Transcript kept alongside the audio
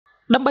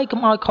ដើម្បី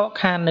កុំឲ្យខក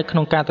ខាននៅក្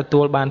នុងការទទួ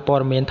លបានព័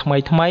ត៌មានថ្មី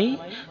ៗ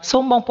សូ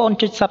មបងប្អូន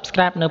ចុច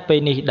Subscribe នៅពេល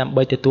នេះដើម្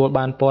បីទទួល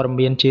បានព័ត៌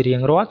មានជារៀ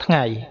ងរាល់ថ្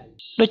ងៃ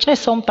ដូច្នេះ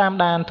សូមតាម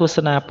ដានទស្ស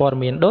នាព័ត៌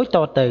មានដូចត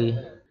ទៅ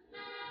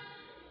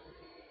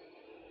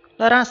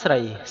តារាស្រី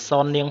ស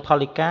ននាងផ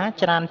លិកា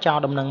ច្រានចោល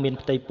ដំណឹងមាន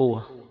ផ្ទៃពោះ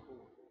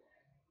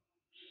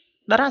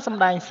តារាស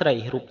ម្ដែងស្រី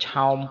រូប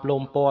ឆោមលោ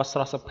មពណ៌ស្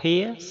រស់សភា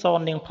សន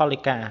នាងផលិ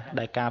កា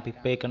ដែលកាលពី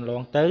ពេលកន្ល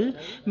ងទៅ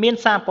មាន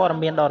សារព័ត៌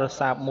មានដ៏រ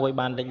សើបមួយ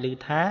បានលេចឮ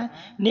ថា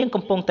នាង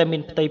កំពុងតែមា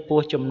នផ្ទៃពោះ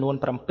ចំនួន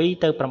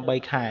7ទៅ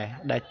8ខែ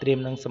ដែលត្រៀម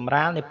នឹងសម្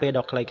រាលនៅពេល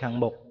ដ៏ខ្លីខាង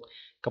មុខ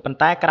ក៏ប៉ុន្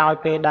តែក្រោយ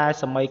ពេលដែល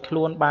សម័យខ្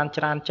លួនបាន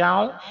ច្រានចោ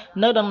ល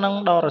នៅដំណឹង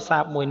ដ៏រសើ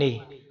បមួយនេះ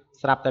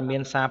ស្រាប់តែមា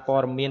នសារព័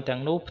ត៌មានទាំ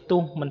ងនោះផ្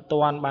ទុះមិន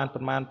ទាន់បានប្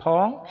រមាណផ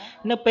ង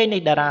នៅពេល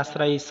នេះតារាស្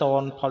រីស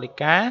នផលិ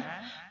កា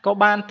ក៏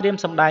បានត្រៀម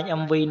សម្ដែង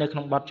MV នៅក្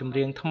នុងបទចម្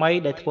រៀងថ្មី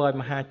ដែលធ្វើឲ្យ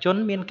មហាជន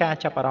មានការ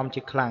ចាប់អារម្មណ៍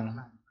ជាខ្លាំង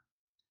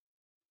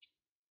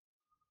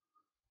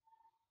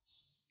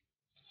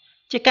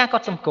ជាការក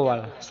ត់សម្គា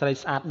ល់ស្រី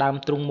ស្អាតដើម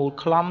ទ្រូងមូល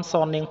ខ្លំស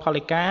ននាងផ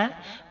លិកា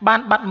បាន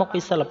បាត់មុខពី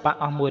សិល្បៈ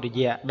អស់មួយរ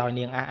យៈដោយ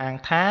នាងអះអាង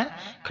ថា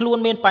ខ្លួន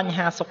មានបញ្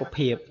ហាសុខ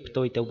ភាពផ្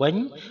ទុយទៅវិញ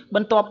ប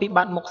ន្ទាប់ពី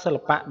បាត់មុខសិ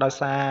ល្បៈ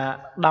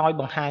ដោយ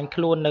បង្ហាញ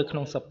ខ្លួននៅក្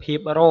នុងសភាព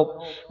រោគ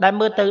ដែល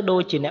មើលទៅដូ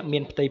ចជាអ្នកមា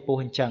នផ្ទៃពោះ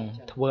អញ្ចឹង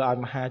ធ្វើឲ្យ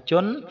មហាជ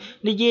ន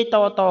និយាយ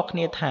តគ្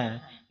នាថា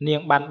នាង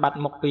បានបាត់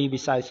មុខពីវិ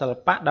ស័យសិល្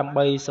បៈដើម្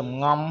បីសំ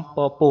ងំព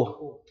ពោះ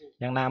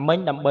យ៉ាងណាមិញ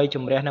ដើម្បី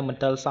ជំរះនៅមន្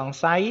ទិលសង្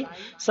ស័យ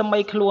សម័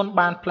យខ្លួន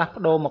បានផ្លាស់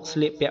ប្ដូរមកស្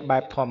លៀកពាក់បែ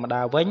បធម្ម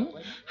តាវិញ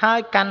ហើយ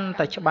កាន់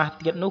តែច្បាស់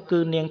ទៀតនោះគឺ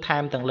នាងថែ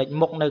មទាំងលេច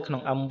មុខនៅក្នុ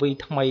ង MV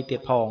ថ្មីទៀ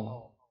តផង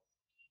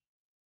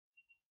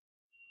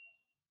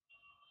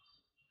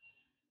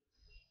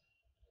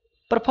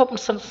ប្រភព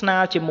ស្និទ្ធស្នា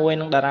លជាមួយ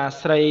នឹងតារា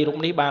ស្រីរូប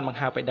នេះបានបង្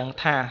ហើបឲ្យដឹង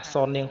ថាស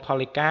ននាងផ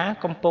លិកា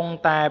កំពុង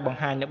តែបង្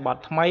ហាញនៅបទ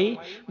ថ្មី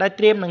ដែល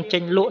ត្រៀមនឹងចេ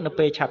ញលក់នៅ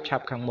ពេលឆាប់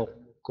ៗខាងមុខ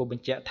គូប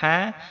ញ្ជាក់ថា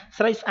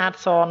ស្រីស្អាត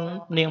សន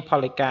នាងផ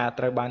លិកា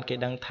ត្រូវបានគេ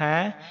ដឹងថា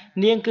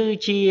នាងគឺ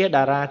ជា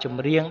តារាច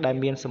ម្រៀងដែល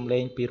មានសម្លេ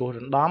ងពីរោះរ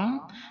ណ្ដំ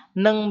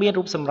និងមាន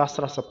រូបសម្រស់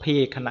ស្រស់សភា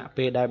ខណៈ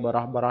ពេលដែលប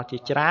រិះជា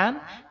ច្រើន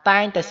តែ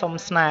ងតែសុំ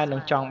ស្នេហ៍នឹ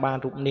ងចង់បាន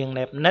រូបនាង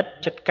ណែបនិត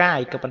ចិត្តកាយ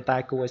ក៏ប៉ុន្តែ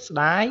គួរឲ្យស្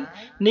ដាយ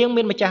នាង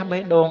មានម្ចាស់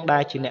បេះដូងដែ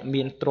លជាអ្នក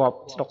មានទ្រព្យ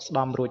ស្ដុកស្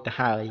ដំរួចទៅ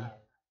ហើយ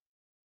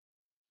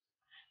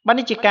បាន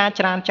នេះជាការ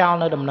ច្រានចោល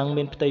នៅដំណឹង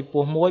មានផ្ទៃ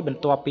ពោះមួយបន្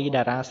ទាប់ពី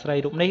តារាស្រី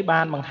រូបនេះ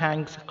បានបង្ហាញ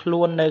ខ្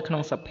លួននៅក្នុ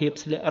ងសភាព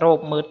ស្លៀករ៉ូប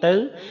មើលទៅ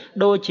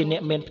ដូចជាអ្ន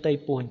កមានផ្ទៃ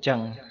ពោះអញ្ចឹង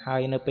ហើ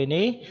យនៅពេល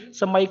នេះ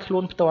សម័យខ្លួ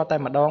នផ្ទាល់តែ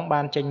ម្ដង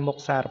បានចេញមុខ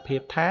សារភា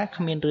ពថា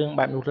គ្មានរឿង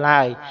បែបនោះ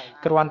ឡើយ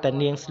គ្រាន់តែ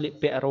នាងស្លៀក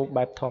ពាក់រ៉ូប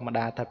បែបធម្ម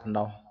តាតែប៉ុណ្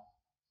ណោះ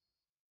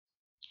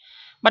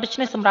បាទដូច្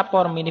នេះសម្រាប់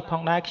ព័ត៌មាននេះផ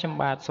ងដែរខ្ញុំ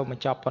បាទសូមប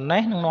ញ្ចប់ប៉ុណ្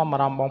ណេះនឹងនាំអា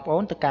រម្មណ៍បងប្អូ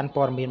នទៅកាន់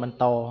ព័ត៌មានបន្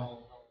ត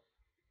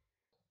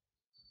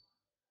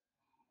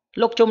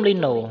លោកជុំលី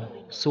ណូ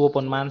សួរ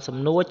ប៉ុន្មានសំ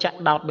ណួរចាក់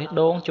ដោតបេះ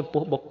ដូងចំ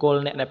ពោះបុគ្គល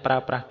អ្នកដែលប្រើ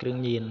ប្រាស់គ្រឿង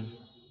ញៀន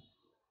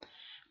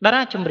តា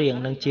រាចម្រៀង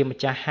និងជាម្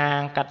ចាស់ហា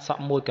ងកាត់ស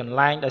ក់មួយកន្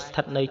លែងដែលស្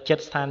ថិតនៅជិត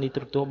ស្ថានីយទូ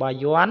រទស្សន៍បា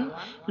យ័ន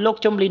លោក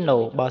ជុំលីណូ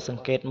បើស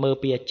ង្កេតមើល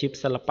ពីអាជីព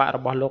សិល្បៈរ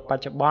បស់លោកប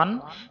ច្ចុប្បន្ន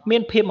មា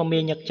នភាពមមា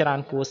ញឹកច្រើន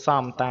គួរស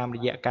មតាមរ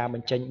យៈការប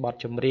ញ្ចេញបទ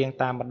ចម្រៀង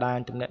តាមបណ្ដាញ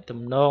ទំនាក់ទំ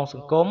នងស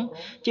ង្គម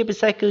ជាពិ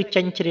សេសគឺ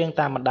ចេញច្រៀង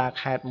តាមបណ្ដា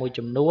ខេត្តមួយ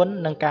ចំនួន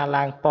និងការ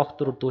ឡើងប៉ុស្តិ៍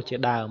ទូរទស្សន៍ជា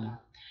ដើម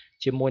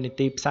ជាមួយនី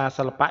តិផ្សារ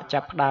សិល្បៈចា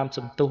ប់ផ្ដើម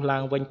សំទុះឡើ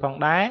ងវិញផង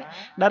ដែរ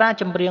តារា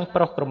ចម្រៀង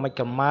ប្រុសក្រមិច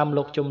ក្រមើម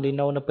លោកជុំលី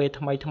ណូនៅពេល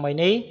ថ្មី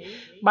នេះ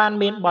បាន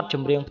មានបទច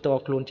ម្រៀងផ្ទា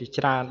ល់ខ្លួនជា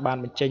ច្រើនបាន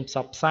បញ្ចេញផ្ស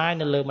ព្វផ្សាយ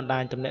នៅលើបណ្ដា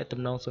ញទំនាក់ទំ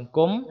នងសង្គ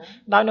ម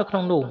ដោយនៅក្នុ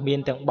ងនោះមាន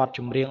ទាំងបទច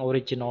ម្រៀង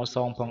Original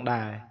Song ផង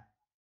ដែរ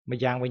ម្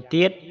យ៉ាងវិញ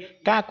ទៀត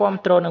ការគ្រប់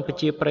គ្រងនិងប្រ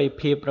ជាប្រិយ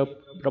ភាព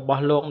រប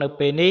ស់លោកនៅ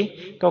ពេលនេះ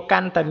ក៏កា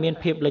ន់តែមាន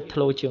ភាពលេចធ្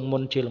លោជាងមុ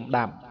នជាលំ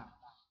ដាប់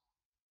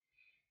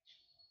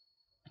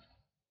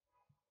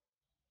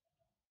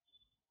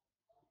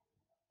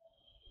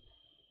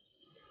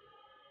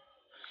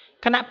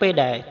ខណៈពេល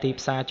ដែលទី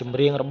ផ្សារចម្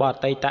រៀងរបស់អ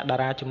តីតតា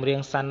រាចម្រៀង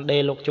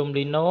Sunday លោកជុំ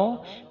លីណូ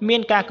មា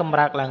នការកម្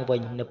រើកឡើងវិ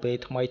ញនៅពេល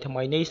ថ្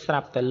មីនេះស្រា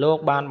ប់តែលោក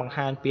បានបង្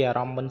ហាញពីអារ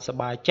ម្មណ៍មិនសប្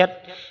បាយចិត្ត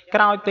ក្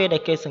រោយពេលដែ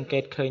លគេសង្កេ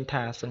តឃើញ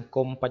ថាសង្គ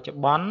មបច្ចុ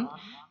ប្បន្ន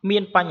មា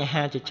នបញ្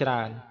ហាជាច្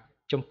រើន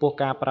ចំពោះ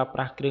ការប្រើប្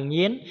រាស់គ្រឿង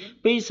ញៀន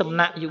ពីសំ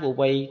ណាក់យុវ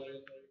វ័យ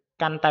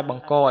កាន់តែប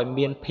ង្កឲ្យ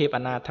មានភាពអ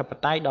នាធិប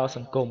តេយ្យដល់ស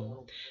ង្គម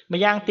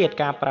ម្យ៉ាងទៀត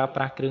ការប្រើ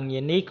ប្រាស់គ្រឿងញៀ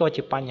ននេះក៏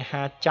ជាបញ្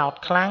ហាចោទ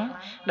ខ្លាំង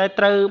ដែល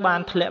ត្រូវបា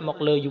នធ្លាក់មក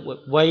លើយុវ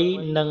វ័យ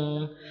និង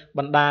ប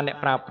ណ្ដាអ្នក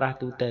ប្រើប្រាស់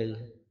ទូទៅ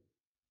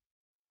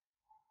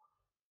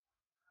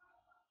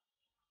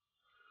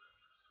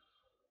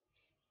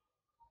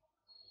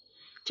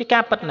ជាកា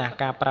រពិតណាស់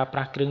ការប្រើប្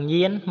រាស់គ្រឿង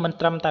ញៀនមិន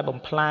ត្រឹមតែបំ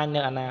ផ្លាញ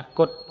នៅអនាគ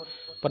ត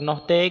ប៉ុណ្ណោះ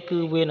ទេគឺ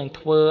វានឹង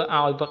ធ្វើ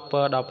ឲ្យវឹកវ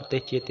រដល់ប្រទេ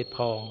សជាតិទៀត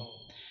ផង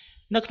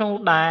នៅក្នុងប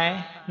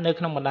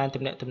ណ្ដាញ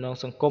ទំនាក់ទំនង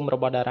សង្គមរ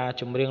បស់តារា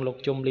ចម្រៀងលោក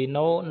ជុំលី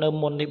ណូនៅ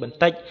មុននេះបន្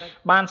តិច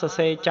បានសរ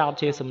សេរចោទ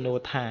ជាសំណួរ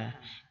ថា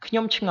ខ្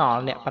ញុំឆ្ងល់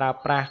អ្នកប្រើ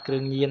ប្រាស់គ្រឿ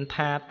ងញៀន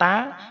ថាតើ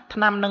ថ្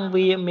នាំនឹង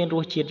វាមានរ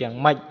សជាតិយ៉ាង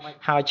ម៉េច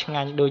ហើយឆ្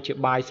ងាញ់ដូចជា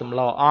បាយសម្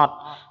លអត់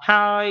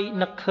ហើយ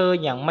នឹកឃើញ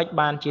យ៉ាងម៉េច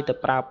បានជាទៅ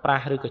ប្រើប្រា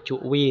ស់ឬក៏ជ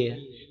ក់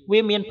វា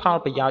មានផល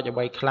ប្រយោជន៍អ្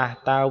វីខ្លះ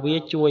តើវា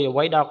ជួយអ្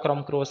វីដល់ក្រុម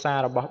គ្រួសារ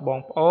របស់បង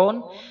ប្អូន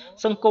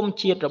សង្គម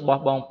ជាតិរប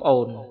ស់បងប្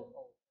អូន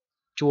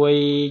ជួយ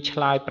ឆ្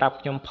លើយប្រាប់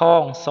ខ្ញុំផ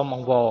ងសូមអ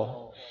ង្វរ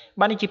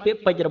បាននេះជាពាក្យ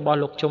ពេចន៍របស់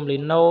លោកជុំលី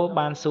ណូ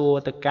បានសួរ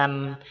ទៅកាន់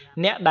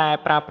អ្នកដែល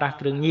ប្រើប្រាស់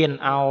គ្រឿងញៀន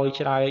ឲ្យ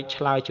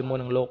ឆ្លើយជាមួយ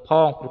នឹងលោកផ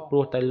ងព្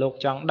រោះតែលោក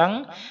ចង់ដឹង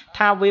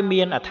ថាវា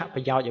មានអត្ថប្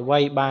រយោជន៍អ្វី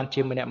បាន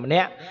ជាម្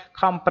នាក់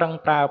ខំប្រឹង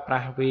ប្រើប្រា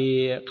ស់វា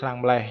ខ្លាំង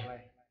ម្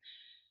ល៉េះ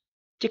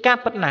ជាការ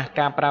ពិតណាស់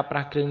ការប្រើប្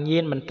រាស់គ្រឿងញៀ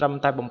នមិនត្រឹម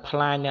តែបំផ្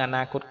លាញនៅអ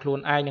នាគតខ្លួន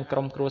ឯងនិងក្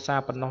រុមគ្រួសារ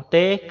ប៉ុណ្ណោះ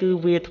ទេគឺ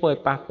វាធ្វើឲ្យ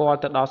ប៉ះពាល់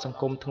ទៅដល់សង្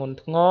គមធ្ងន់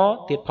ធ្ងរ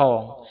ទៀតផ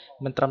ង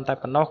មិនត្រឹមតែ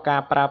ប៉ុណ្ណោះកា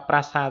រប្រើប្រា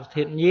ស់សារ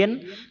ធាតុញៀន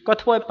ក៏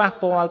ធ្វើឲ្យប៉ះ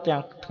ពាល់ទាំ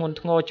ងធ្ងន់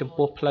ធ្ងរចំ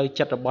ពោះផ្លូវ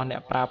ចិត្តរបស់អ្ន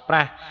កប្រើប្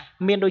រាស់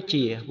មានដូច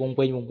ជាវង្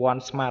វេងវង្វា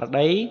ន់ស្មារ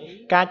តី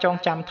ការចង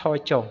ចាំថយ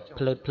ចុះ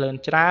ភ្លើតភ្លើន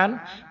ច្រើន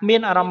មា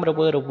នអារម្មណ៍រ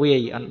វើរវា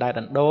យអណ្ដែត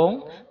អណ្ដូង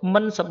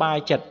មិនសប្បាយ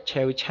ចិត្ត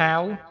ឆេវឆាវ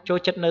ចូល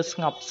ចិត្តនៅស្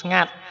ងប់ស្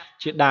ងាត់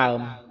ជាដើ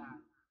ម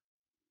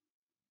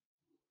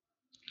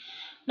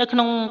នៅក្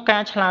នុងកា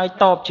រឆ្លើយ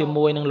តបជា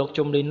មួយនឹងលោក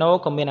ជុំលីណូ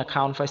ក៏មាន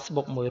account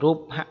Facebook មួយរូប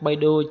ហាក់បី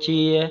ដូច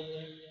ជា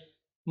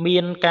មា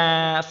នកា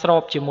រស្រ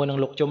បជាមួយនឹង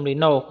លោកជុំលី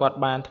ណូគាត់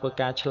បានធ្វើ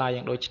ការឆ្លើយ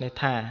យ៉ាងដូចនេះ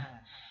ថា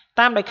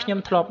តាមដែលខ្ញុំ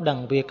ធ្លាប់ដឹង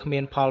វាគ្មា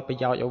នផលប្រ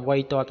យោជន៍អ្វី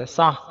ទាល់តែ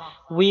សោះ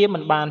វាមិ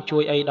នបានជួ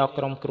យអីដល់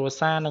ក្រុមគ្រួ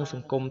សារនិងស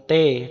ង្គម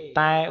ទេ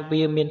តែ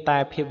វាមានតែ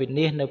ភាពវិ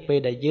នាសនៅពេល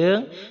ដែលយើង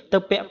ទៅ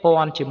ពាក់ព័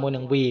ន្ធជាមួយ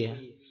នឹងវា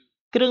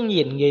គ្រឿង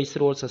ញៀនងាយស្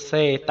រួលសរ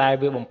សេរតែ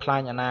វាបំផ្លា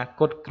ញអនា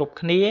គតគ្រប់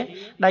គ្នា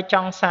ដែលច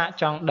ង់សាក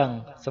ចង់ដឹង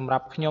សម្រា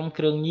ប់ខ្ញុំ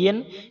គ្រឿងញៀន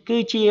គឺ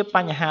ជាប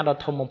ញ្ហាដ៏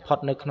ធំបំផុត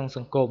នៅក្នុងស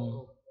ង្គម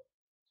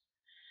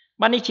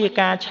បាននេះជា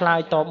ការឆ្លើយ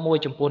តបមួយ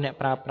ចំពោះអ្នក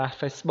ប្រើប្រាស់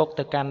Facebook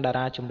ទៅកាន់តា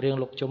រាចម្រៀង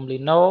លោកជុំលី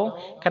ណូ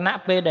ខណៈ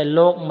ពេលដែល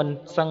លោកមិន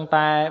សឹង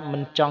តែមិ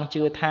នចង់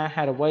ជឿថា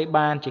ហេតុអ្វី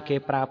បានជាគេ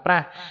ប្រើប្រា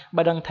ស់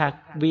បើដឹងថា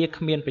វា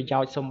គ្មានប្រយោ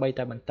ជន៍សូម្បី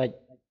តែបន្តិច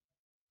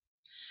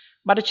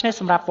បាទដូច្នេះ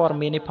សម្រាប់ព័ត៌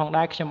មាននេះផង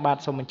ដែរខ្ញុំបាទ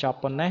សូមបញ្ចប់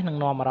ប៉ុណ្ណេះនឹង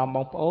នាំអារម្មណ៍ប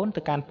ងប្អូន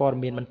ទៅកាន់ព័ត៌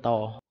មានបន្ត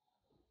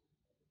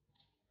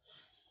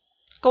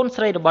កូន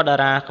ស្រីរបស់តា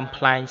រាកំ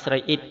pl ែងស្រី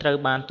អ៊ីតត្រូវ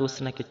បានទស្ស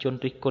និកជន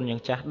រិះគន់យ៉ា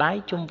ងចាស់ដៃ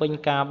ជុំវិញ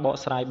ការបក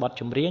ស្រាយបទ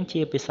ចម្រៀង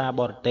ជាភាសា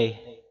បរទេស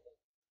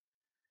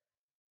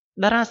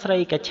តារាស្រី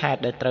កឆែត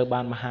ដែលត្រូវ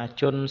បានមហា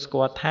ជនស្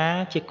គាល់ថា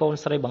ជាកូន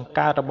ស្រីបង្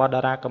កើតរបស់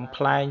តារាកំ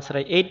pl ែងស្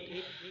រីអ៊ីត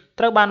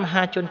ត្រូវបានម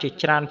ហាជនជា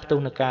ច្រើនផ្ទុះ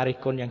នឹងការរិះ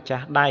គន់យ៉ាងចា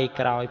ស់ដៃ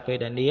ក្រោយពេល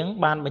ដែលនាង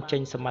បានបញ្ចេ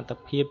ញសមត្ថ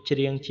ភាពច្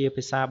រៀងជា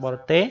ភាសាបរ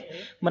ទេស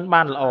មិន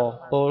បានល្អ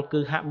ពោលគឺ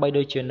ហាក់បី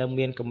ដូចជានៅ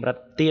មានកម្រិត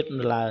ទៀត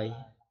នៅឡើយ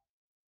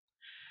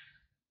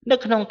នៅ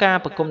ក្នុងការ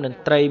ប្រគំតន្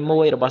ត្រី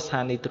មួយរបស់ស្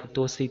ថានីយទូរទ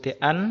ស្សន៍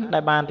CTN ដែ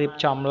លបានរៀប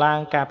ចំឡើង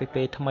កាលពី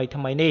ពេលថ្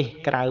មីនេះ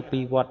ក្រៅពី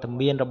វត្ត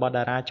មានរបស់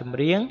តារាចម្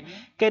រៀង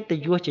កិត្តិ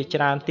យសជា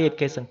ច្រើនទៀត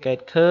គេសង្កេត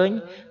ឃើញ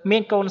មា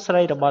នកូនស្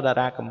រីរបស់តា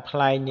រាកំ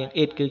pl ែងនាង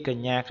អ៊ីតគឺក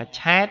ញ្ញាក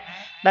ឆែត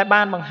ដែល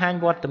បានបង្ហាញ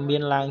វត្តមា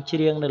នឡើងច្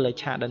រៀងនៅលើ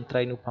ឆាកតន្ត្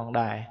រីនោះផង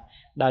ដែរ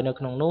ដោយនៅ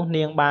ក្នុងនោះ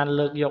នាងបាន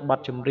លើកយកបទ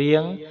ចម្រៀ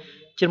ង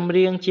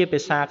ជាភា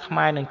សាខ្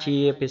មែរនិងជា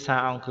ភាសា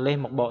អង់គ្លេស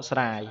មកបកស្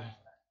រាយ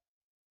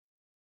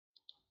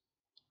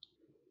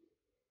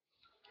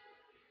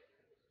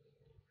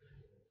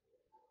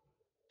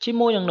ជា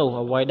មួយនឹងនោះ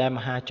អ្វីដែលម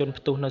ហាជន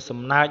ផ្ទុះនៅសំ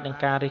ណើចនឹង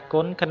ការរិះគ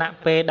ន់ខណៈ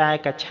ពេលដែល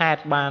កឆែត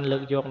បានលើ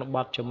កយកនៅប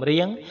ទចម្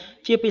រៀង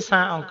ជាភាសា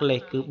អង់គ្លេស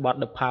គឺបទ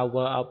The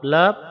Power of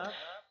Love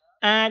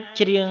អាច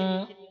ច្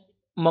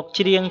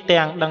រៀង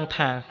ទាំងដឹង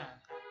ថា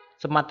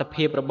សមត្ថ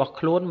ភាពរបស់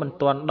ខ្លួនមិន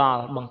ទាន់ដ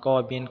ល់បង្កឲ្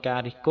យមានការ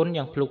រិះគន់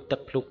យ៉ាងភ្លុកទឹក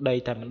ភ្លុកដី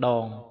តែម្ដ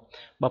ង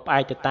បើផ្អែ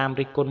កទៅតាម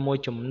រិះគន់មួយ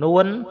ចំនួ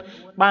ន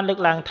បានលើក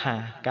ឡើងថា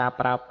ការ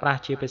ប្រើប្រាស់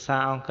ជាភាសា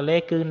អង់គ្លេស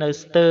គឺនៅ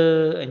ស្ទើរ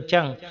អញ្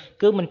ចឹង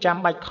គឺមិនចាំ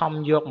បាច់ខំ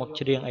យកមក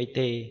ច្រៀងអី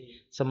ទេ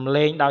សំ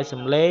ឡេងដោយ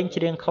សំឡេង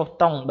ច្រៀងខុស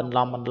តុងបន្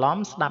លំ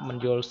ស្ដាប់មិន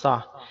យល់សោះ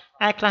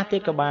ឯខ្លះទៀ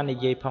តក៏បាននិ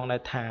យាយផងដែ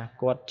រថា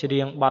គាត់ច្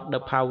រៀងបទ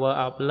The Power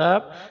of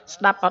Love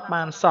ស្ដាប់អត់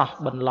បានសោះ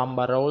បន្លំ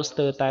បារ៉ូលស្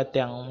ទើរតែ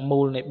ទាំងមូ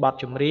លនៃបទ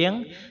ចម្រៀង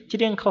ច្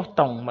រៀងខុស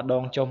តុងម្ដ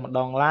ងចុះម្ដ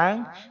ងឡើង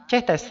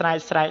ចេះតែស្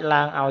រែក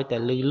ឡើងឲ្យតែ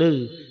លឺ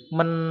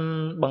មិន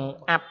បង្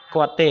អាប់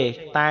គាត់ទេ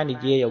តែនិ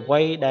យាយអ្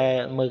វីដែល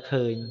មើល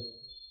ឃើញ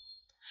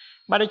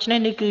បាទដូច្នេះ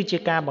នេះគឺជា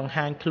ការបង្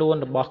ហាញខ្លួន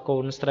របស់កូ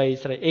នស្រី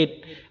អ៊ីត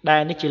ដែ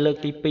លនេះជាលើក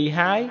ទី2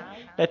ហើយ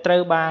ដែលត្រូ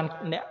វបាន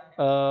អ្នក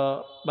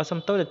បើសំ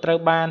ទោសដែលត្រូវ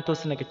បានទ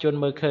ស្សនិកជន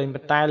មើលឃើញ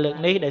ប៉ុន្តែលើក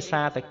នេះដោយ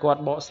សារតែគា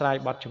ត់បកស្រាយ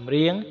បទចម្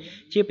រៀង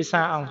ជាភា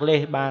សាអង់គ្លេស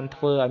បាន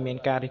ធ្វើឲ្យមាន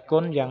ការរិះគ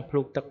ន់យ៉ាងភ្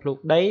លុកទឹកភ្លុក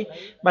ដី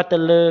បាទទៅ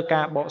លើ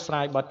ការបកស្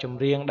រាយបទច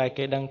ម្រៀងដែល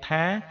គេដឹង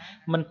ថា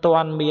មិនទា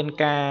ន់មាន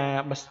ការ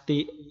បស្តិ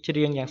ច្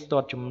រៀងយ៉ាងស្ទា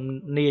ត់ជំ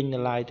នាញនៅ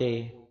ឡើយទេ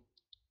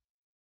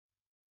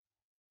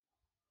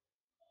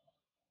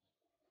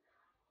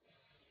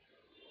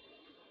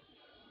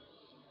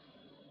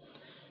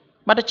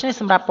បាទដូច្នេះ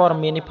សម្រាប់ព័ត៌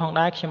មាននេះផង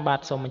ដែរខ្ញុំបាទ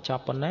សូមបញ្ច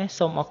ប់ប៉ុណ្ណេះ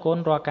សូមអរគុណ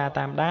រាល់ការ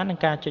តាមដាននិង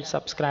ការចុច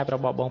Subscribe រ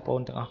បស់បងប្អូ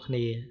នទាំងអស់គ្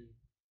នា